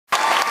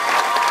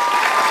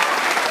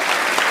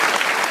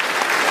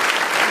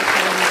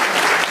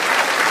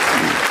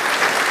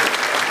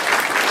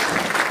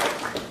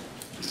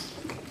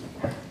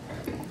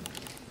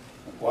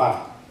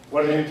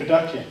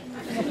introduction.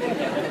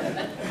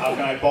 How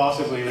can I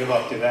possibly live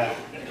up to that?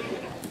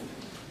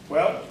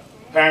 Well,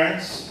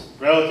 parents,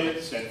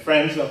 relatives, and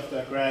friends of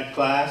the grad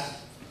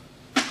class,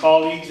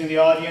 colleagues in the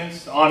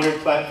audience, honored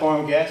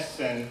platform guests,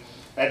 and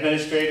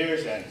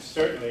administrators, and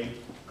certainly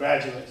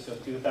graduates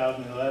of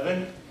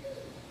 2011,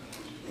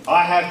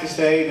 I have to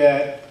say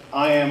that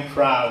I am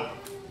proud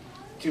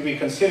to be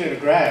considered a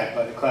grad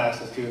by the class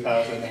of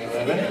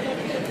 2011.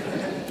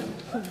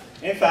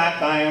 In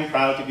fact, I am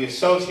proud to be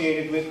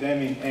associated with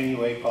them in any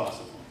way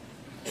possible.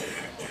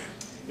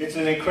 It's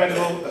an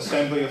incredible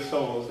assembly of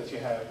souls that you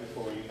have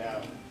before you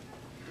now.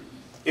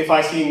 If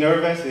I seem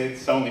nervous,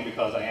 it's only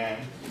because I am.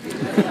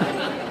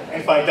 And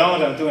if I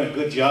don't, I'm doing a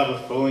good job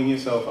of fooling you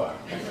so far.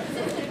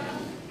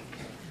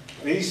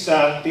 These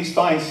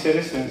fine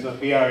citizens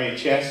of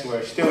BRHS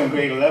were still in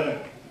grade 11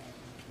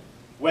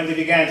 when they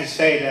began to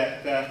say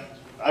that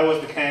I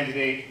was the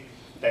candidate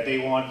that they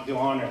wanted to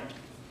honor.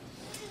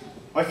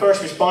 My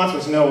first response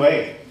was no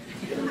way.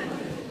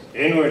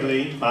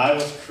 Inwardly, I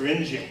was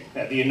cringing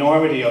at the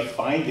enormity of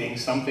finding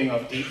something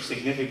of deep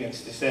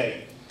significance to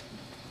say.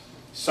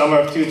 Summer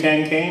of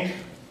 2010 came,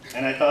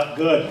 and I thought,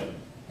 good,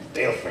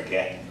 they'll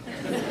forget.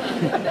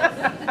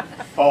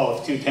 Fall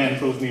of 2010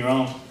 proved me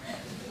wrong.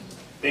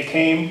 I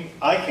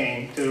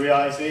came to the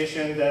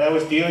realization that I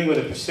was dealing with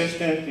a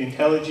persistent,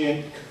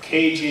 intelligent,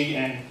 cagey,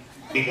 and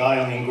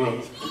beguiling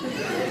group.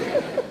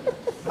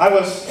 I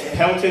was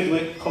pelted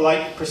with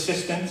polite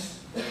persistence.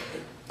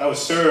 I was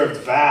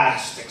served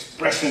vast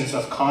expressions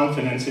of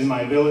confidence in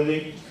my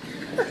ability.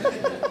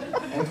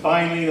 And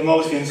finally, the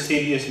most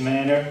insidious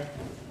manner,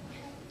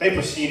 they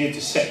proceeded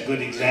to set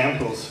good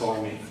examples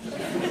for me.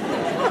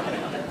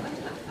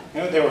 You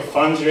know, there were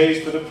funds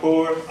raised for the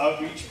poor,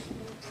 outreach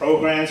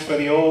programs for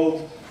the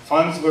old,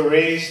 funds were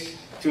raised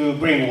to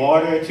bring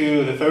water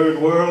to the third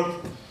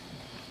world,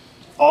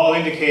 all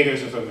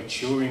indicators of a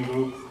maturing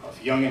group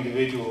of young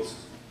individuals.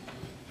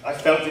 I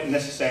felt it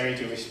necessary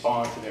to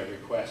respond to their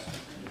request.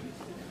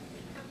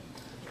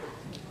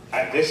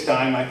 At this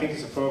time, I think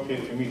it's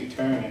appropriate for me to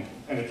turn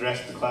and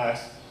address the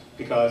class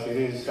because it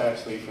is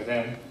actually for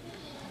them,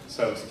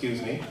 so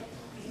excuse me.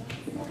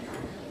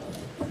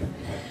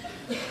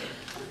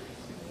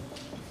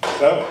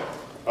 So,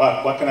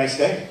 what can I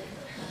say?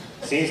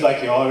 Seems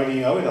like you already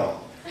know it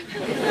all. You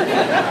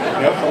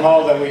know, from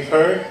all that we've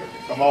heard,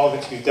 from all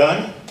that you've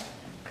done,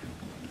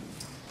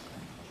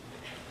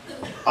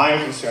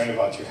 I'm concerned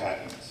about your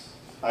happiness.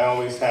 I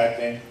always have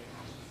been.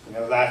 You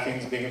know,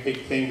 laughing's been a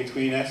big thing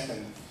between us,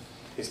 and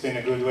it's been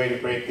a good way to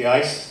break the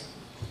ice.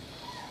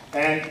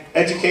 And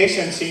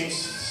education seems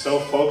so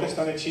focused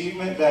on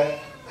achievement that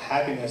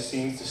happiness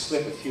seems to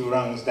slip a few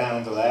rungs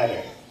down the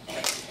ladder.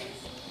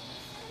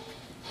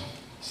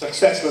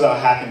 Success without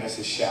happiness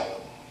is shallow.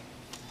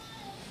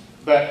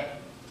 But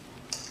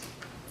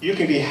you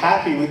can be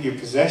happy with your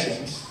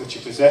possessions, but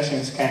your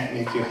possessions can't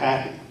make you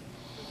happy.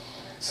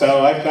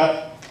 So I've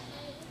got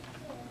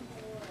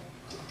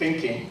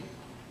thinking,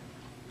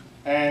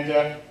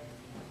 and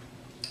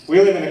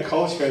we live in a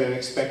culture that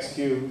expects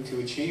you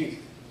to achieve,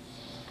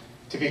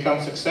 to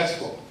become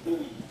successful.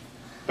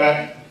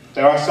 But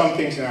there are some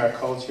things in our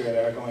culture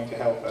that are going to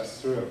help us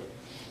through.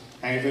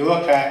 And if you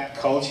look at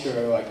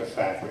culture like a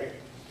fabric,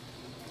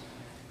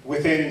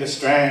 within the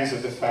strands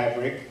of the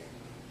fabric,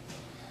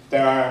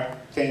 there are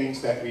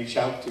things that reach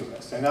out to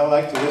us. And I'd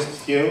like to list a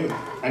few.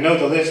 I know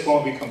the list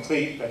won't be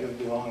complete, but it'll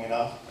be long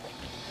enough.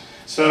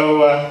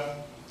 So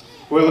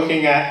we're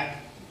looking at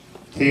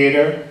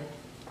theater,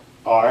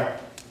 art,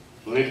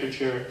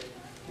 literature,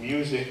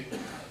 music,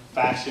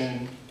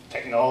 fashion,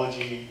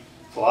 technology,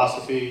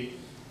 philosophy,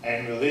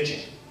 and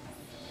religion.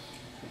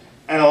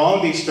 And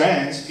along these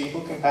strands, people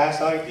can pass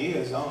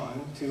ideas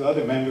on to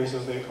other members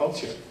of their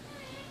culture.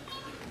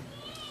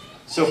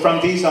 So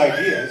from these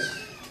ideas,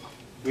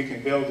 we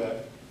can build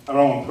our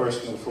own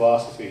personal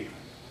philosophy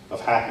of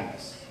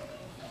happiness.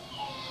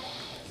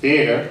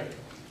 Theater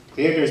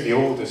is the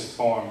oldest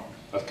form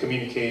of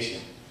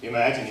communication.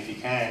 Imagine, if you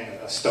can,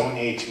 a Stone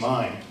Age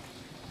mime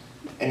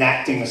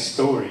enacting a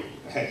story.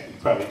 You're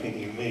probably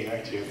thinking of me,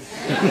 aren't you?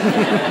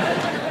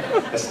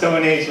 A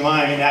Stone Age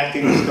mime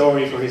enacting a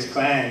story for his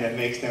clan that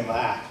makes them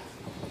laugh.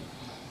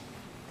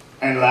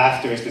 And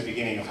laughter is the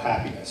beginning of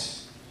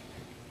happiness.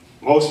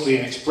 Mostly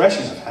an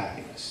expression of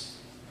happiness.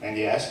 And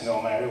yes,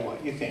 no matter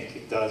what you think,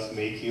 it does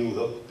make you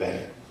look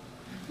better.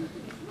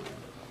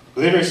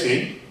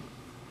 Literacy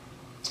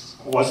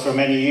was for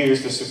many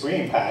years the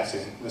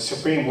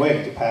supreme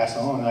way to pass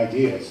on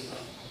ideas.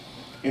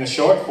 In a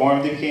short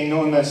form, they became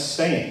known as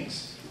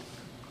sayings.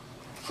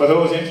 For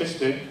those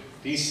interested,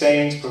 these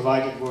sayings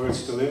provided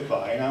words to live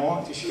by, and I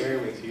want to share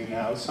with you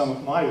now some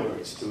of my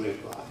words to live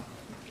by.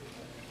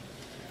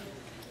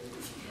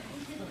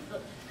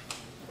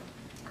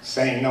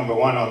 Saying number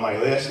one on my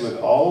list would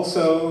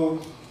also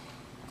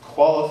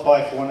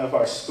qualify for one of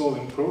our school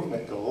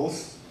improvement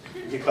goals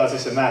because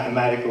it's a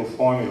mathematical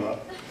formula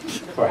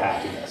for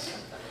happiness.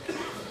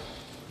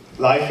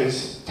 Life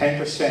is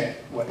 10%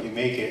 what you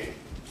make it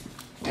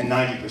and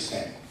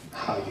 90%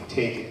 how you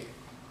take it.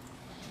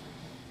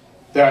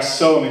 There are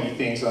so many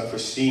things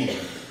unforeseen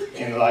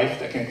in life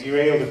that can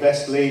derail the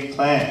best laid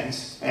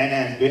plans and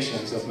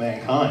ambitions of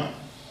mankind.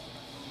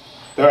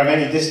 There are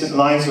many distant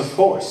lines of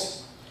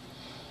force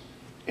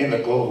in the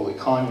global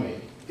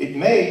economy. It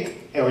may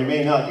or it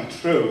may not be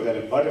true that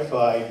a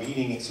butterfly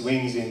beating its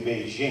wings in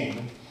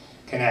Beijing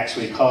can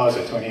actually cause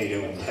a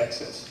tornado in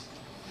Texas.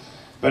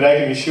 But I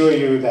can assure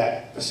you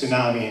that a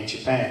tsunami in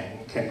Japan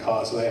can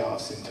cause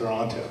layoffs in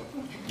Toronto.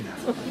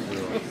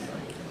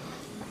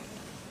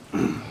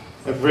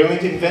 A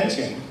brilliant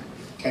invention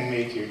can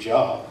make your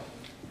job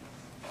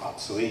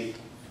obsolete.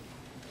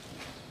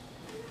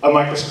 A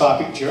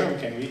microscopic germ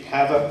can wreak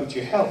havoc with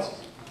your health.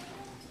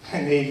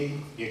 And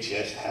maybe you're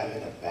just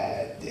having a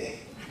bad day.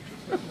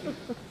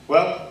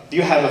 Well,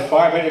 you have a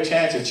far better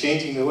chance of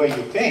changing the way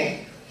you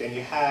think than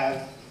you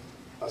have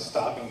of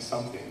stopping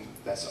something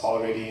that's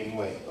already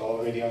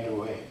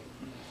underway.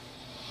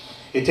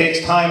 It takes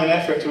time and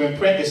effort to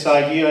imprint this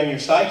idea on your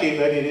psyche,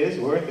 but it is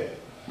worth it.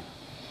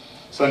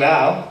 So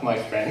now, my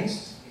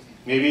friends,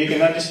 maybe you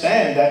can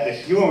understand that the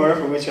humor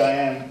for which I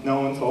am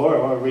known for,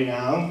 or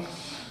renowned,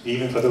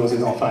 even for those who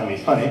don't find me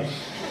funny,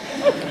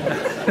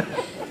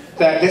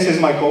 that this is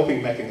my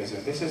coping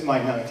mechanism. This is my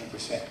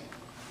 90%.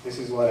 This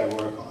is what I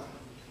work on.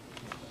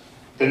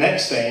 The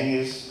next thing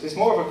is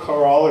more of a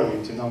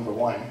corollary to number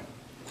one.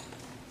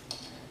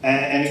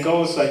 And it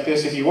goes like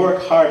this: if you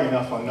work hard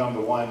enough on number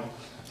one,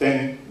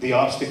 then the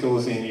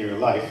obstacles in your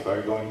life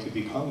are going to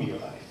become your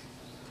life.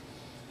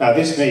 Now,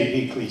 this may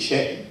be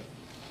cliche,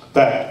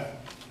 but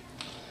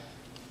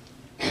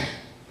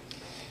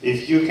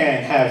if you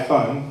can have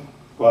fun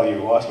while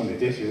you're washing the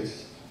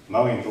dishes,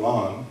 mowing the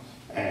lawn,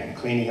 and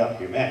cleaning up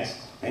your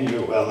mess, then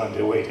you're well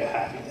underway to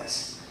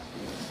happiness.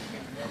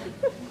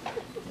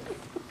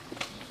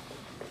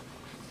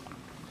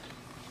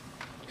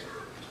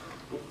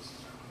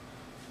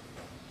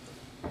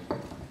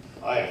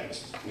 I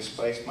have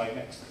misplaced my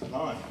next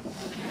line.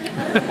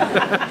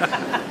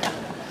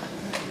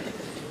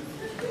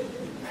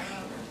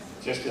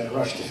 Just in a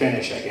rush to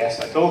finish, I guess.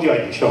 I told you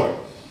I'd be short.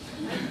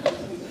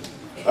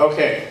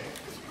 Okay.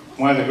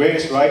 One of the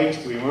greatest writings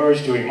to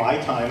emerge during my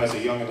time as a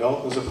young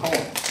adult was a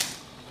poem.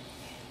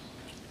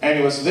 And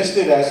it was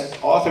listed as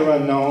author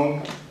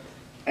unknown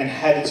and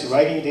had its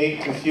writing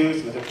date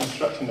confused with the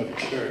construction of a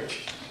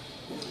church.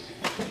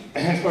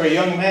 And for a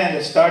young man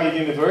that started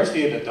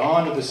university at the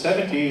dawn of the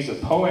 70s, a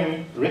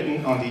poem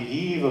written on the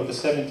eve of the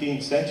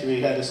 17th century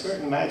had a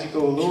certain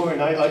magical allure,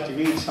 and I'd like to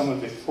read some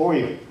of it for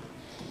you.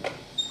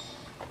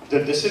 The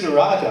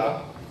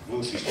desiderata,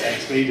 loosely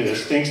translated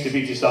as things to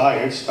be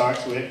desired,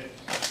 starts with,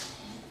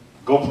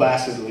 "Go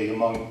placidly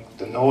among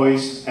the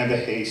noise and the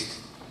haste,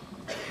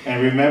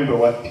 and remember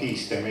what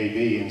peace there may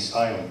be in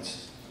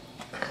silence.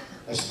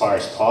 As far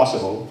as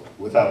possible,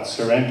 without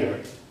surrender,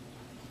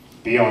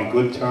 be on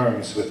good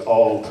terms with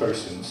all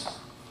persons.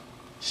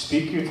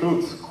 Speak your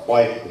truth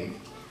quietly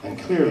and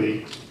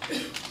clearly,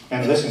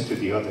 and listen to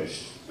the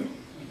others.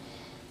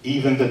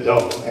 Even the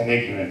dull and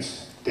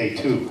ignorant, they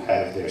too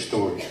have their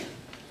story.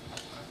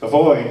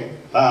 Avoid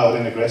loud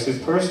and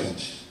aggressive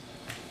persons.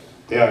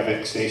 They are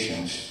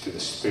vexations to the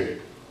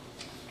spirit.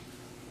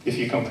 If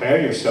you compare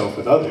yourself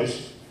with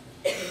others,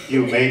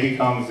 you may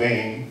become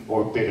vain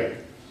or bitter,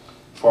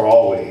 for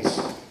always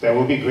there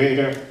will be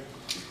greater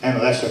and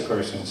lesser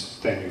persons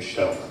than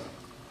yourself.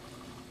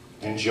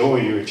 Enjoy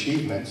your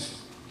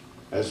achievements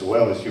as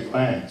well as your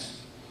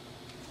plans.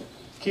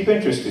 Keep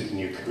interested in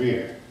your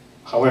career,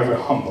 however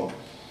humble.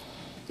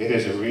 It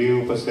is a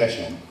real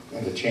possession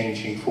in the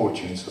changing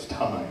fortunes of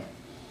time.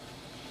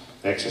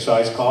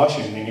 Exercise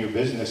caution in your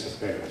business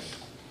affairs,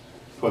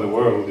 for the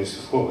world is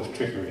full of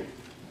trickery.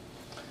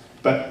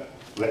 But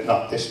let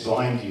not this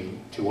blind you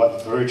to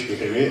what virtue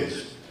there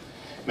is.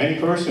 Many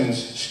persons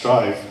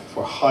strive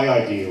for high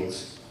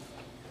ideals,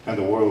 and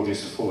the world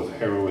is full of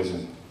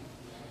heroism.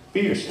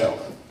 Be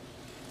yourself.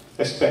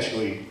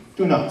 Especially,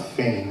 do not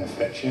feign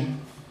affection.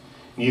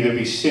 Neither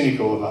be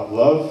cynical about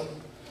love,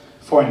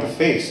 for in the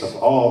face of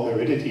all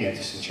aridity and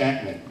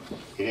disenchantment,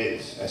 it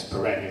is as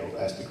perennial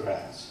as the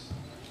grass.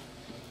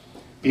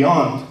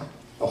 Beyond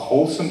a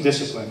wholesome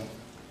discipline,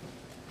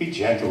 be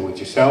gentle with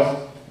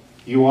yourself.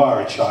 You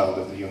are a child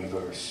of the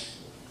universe,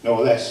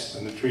 no less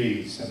than the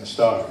trees and the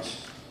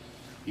stars.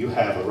 You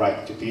have a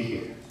right to be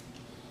here.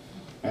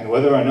 And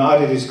whether or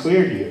not it is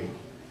clear to you,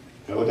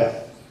 know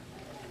that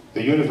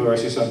the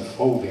universe is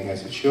unfolding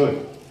as it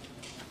should.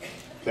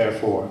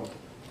 Therefore,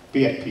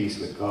 be at peace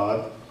with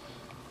God,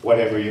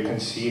 whatever you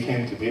conceive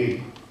him to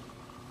be,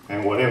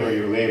 and whatever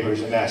your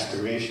labors and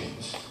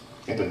aspirations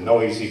in the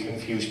noisy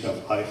confusion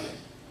of life.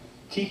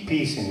 Keep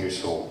peace in your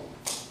soul.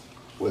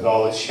 With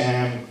all its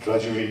sham,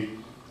 drudgery,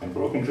 and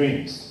broken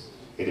dreams,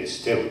 it is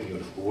still a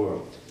beautiful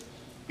world.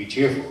 Be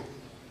cheerful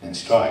and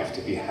strive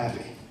to be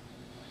happy.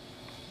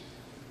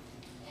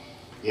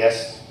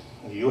 Yes,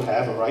 you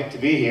have a right to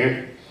be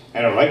here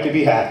and a right to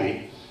be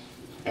happy,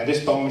 and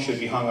this poem should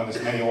be hung on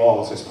as many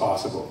walls as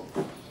possible.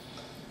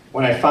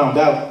 When I found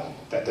out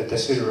that the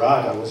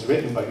Desiderata was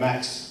written by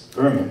Max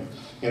Ehrmann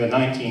in the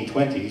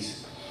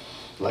 1920s,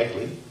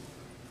 likely,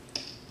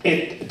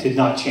 it did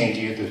not change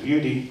either the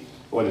beauty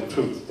or the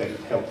truth that it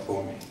held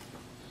for me.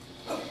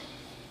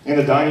 In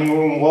the dining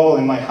room wall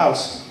in my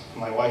house,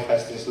 my wife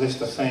has this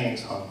list of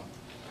sayings hung.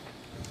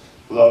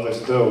 Love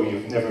as though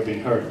you've never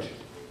been hurt.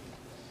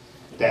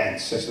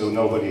 Dance as though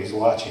nobody is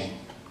watching.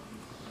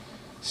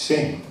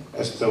 Sing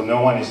as though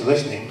no one is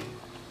listening.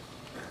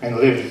 And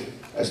live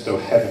as though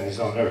heaven is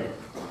on earth.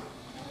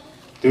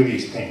 Do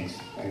these things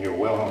and you're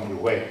well on your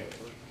way.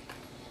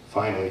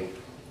 Finally,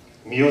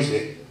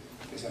 music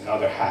is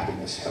another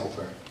happiness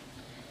helper.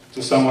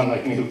 To someone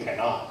like me who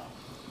cannot,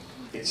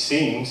 it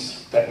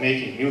seems that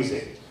making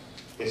music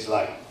is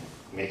like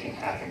making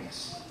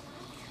happiness.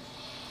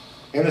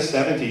 In the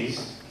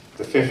 70s,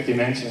 the fifth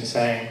dimension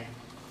sang,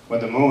 when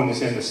the moon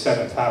is in the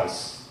 7th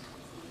house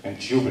and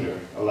Jupiter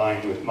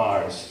aligned with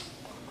Mars,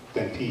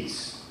 then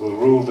peace will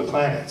rule the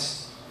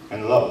planets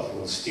and love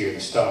will steer the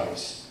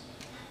stars.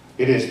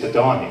 It is the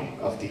dawning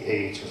of the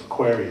age of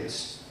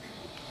Aquarius.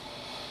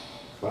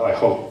 Well, I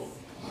hope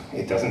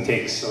it doesn't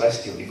take a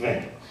celestial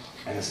event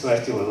and a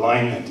celestial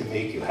alignment to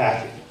make you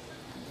happy.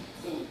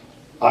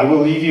 I will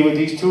leave you with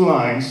these 2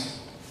 lines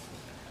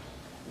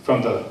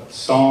from the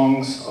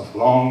songs of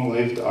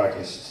long-lived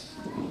artists.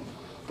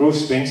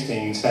 Bruce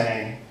Springsteen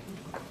sang,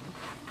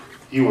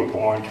 "You were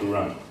born to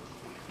run."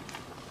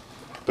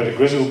 But a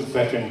grizzled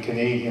veteran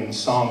Canadian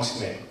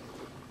songsmith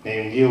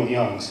named Neil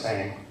Young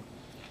sang,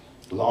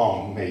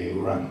 "Long may you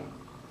run."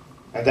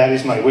 And that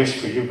is my wish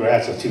for you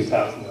grads of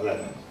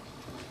 2011.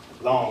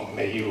 Long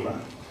may you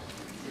run.